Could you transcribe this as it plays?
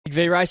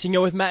V Racing,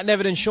 you're with Matt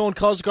Nevitt and Sean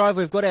Cosgrove.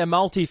 We've got our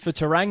multi for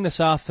Terang this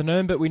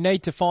afternoon, but we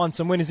need to find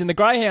some winners in the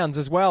Greyhounds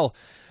as well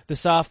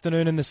this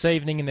afternoon and this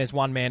evening, and there's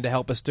one man to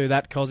help us do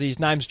that, cos his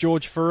name's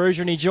George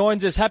Farrugia, and he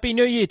joins us. Happy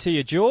New Year to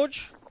you,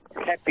 George.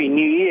 Happy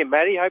New Year,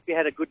 Matty. Hope you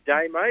had a good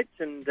day, mate.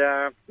 And,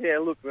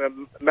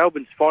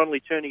 Melbourne's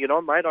finally turning it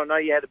on, mate. I know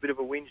you had a bit of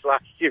a whinge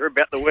last year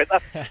about the weather,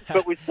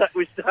 but we're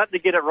starting to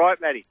get it right,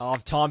 Matty.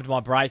 I've timed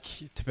my break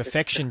to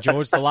perfection,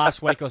 George. The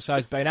last week or so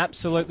has been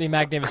absolutely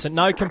magnificent.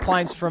 No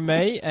complaints from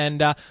me.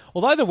 And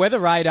although the weather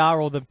radar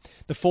or the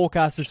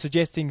forecast is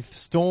suggesting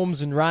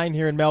storms and rain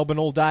here in Melbourne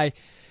all day,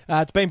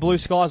 it's been blue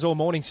skies all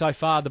morning so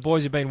far. The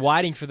boys have been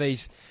waiting for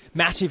these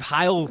massive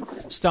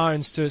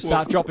hailstones to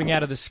start dropping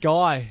out of the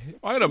sky.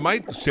 I had a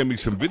mate send me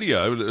some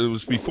video. It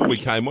was before we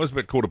came. It was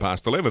about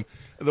 11:15.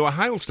 And there were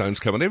hailstones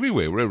coming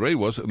everywhere, wherever he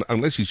was,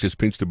 unless he's just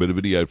pinched a bit of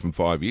video from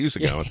 5 years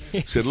ago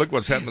and said, look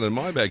what's happening in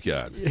my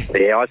backyard.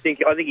 Yeah, I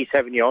think he's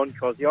having you on,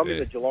 Cosy. I'm in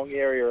the Geelong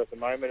area at the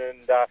moment,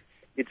 and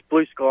it's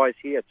blue skies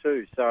here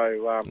too.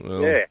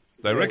 So,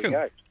 They reckon,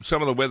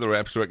 some of the weather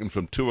apps reckon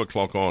from 2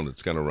 o'clock on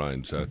it's going to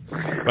rain. So,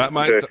 but,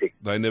 mate,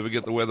 they never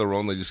get the weather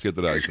on. They just get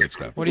the days mixed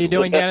up. What are you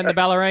doing down in the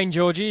Ballerine,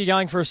 Georgie? You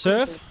going for a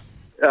surf?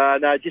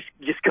 No,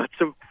 just got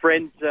some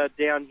friends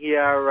down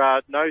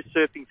here. No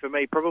surfing for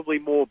me. Probably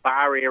more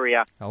bar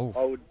area, I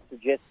would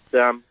suggest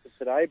for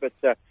today. But,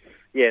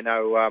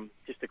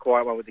 just a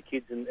quiet one with the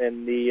kids and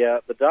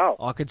the Dale.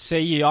 I could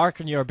see you. I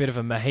reckon you're a bit of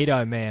a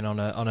mojito man on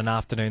an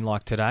afternoon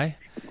like today.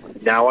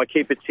 No, I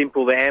keep it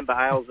simple. The amber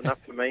ale's enough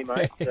for me,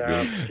 mate.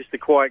 Just a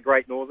quiet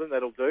Great Northern,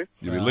 that'll do.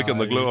 You'll be licking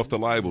the glue off the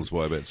labels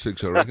by about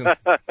 6, I reckon.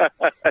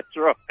 That's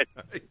right.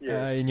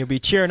 And you'll be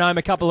cheering home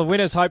a couple of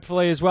winners,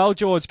 hopefully, as well,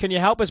 George. Can you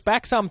help us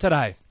back some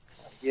today?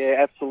 Yeah,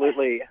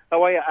 absolutely.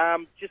 How are you?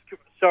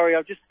 Sorry,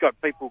 I've just got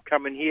people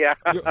coming here.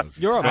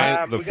 You're all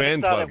right. The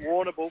fan club. At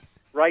Warrnambool.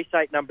 Race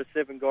 8, number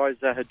 7, guys,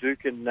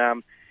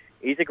 Hadouken.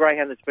 He's a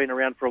greyhound that's been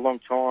around for a long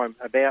time,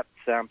 about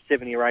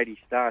 70 or 80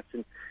 starts,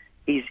 and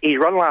his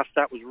run last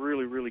start was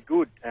really, really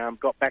good.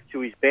 Got back to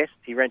his best.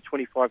 He ran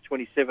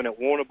 25-27 at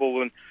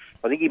Warrnambool, and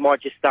I think he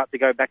might just start to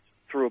go back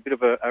through a bit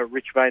of a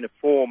rich vein of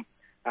form.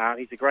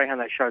 He's a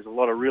greyhound that shows a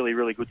lot of really,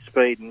 really good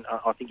speed, and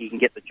I think he can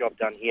get the job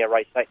done here.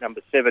 Race 8,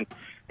 number 7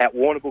 at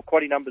Warrnambool.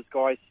 Quaddy numbers,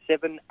 guys,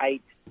 7,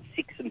 8,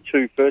 6 and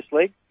 2 first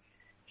leg.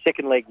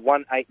 Second leg,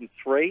 1, 8 and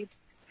 3.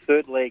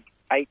 Third leg,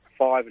 8,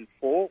 5 and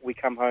 4. We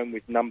come home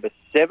with number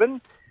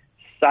 7.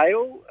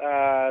 Sale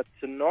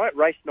tonight.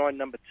 Race 9,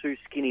 number 2,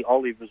 Skinny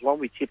Olive, was one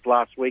we tipped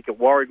last week at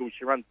Warragul.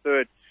 She ran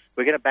third.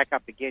 We're going to back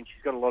up again.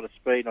 She's got a lot of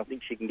speed, and I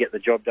think she can get the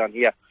job done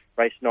here.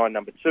 Race 9,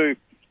 number 2.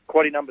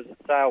 Quaddy numbers at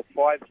Sale,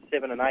 5,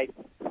 7 and 8.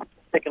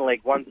 Second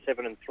leg, 1,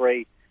 7 and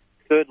 3.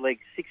 Third leg,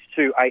 6,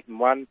 2, 8 and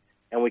 1.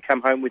 And we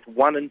come home with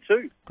 1 and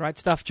 2. Great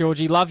stuff,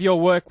 Georgie. Love your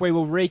work. We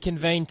will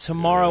reconvene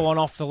tomorrow on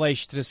Off the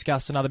Leash to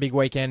discuss another big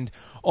weekend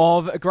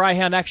of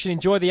greyhound action.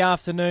 Enjoy the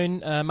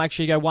afternoon. Make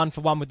sure you go 1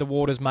 for 1 with the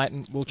Waters, mate,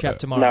 and we'll chat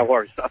tomorrow. No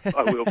worries.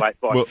 I will, mate.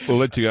 Bye. We'll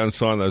let you go and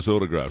sign those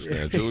autographs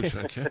now, George.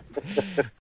 Okay.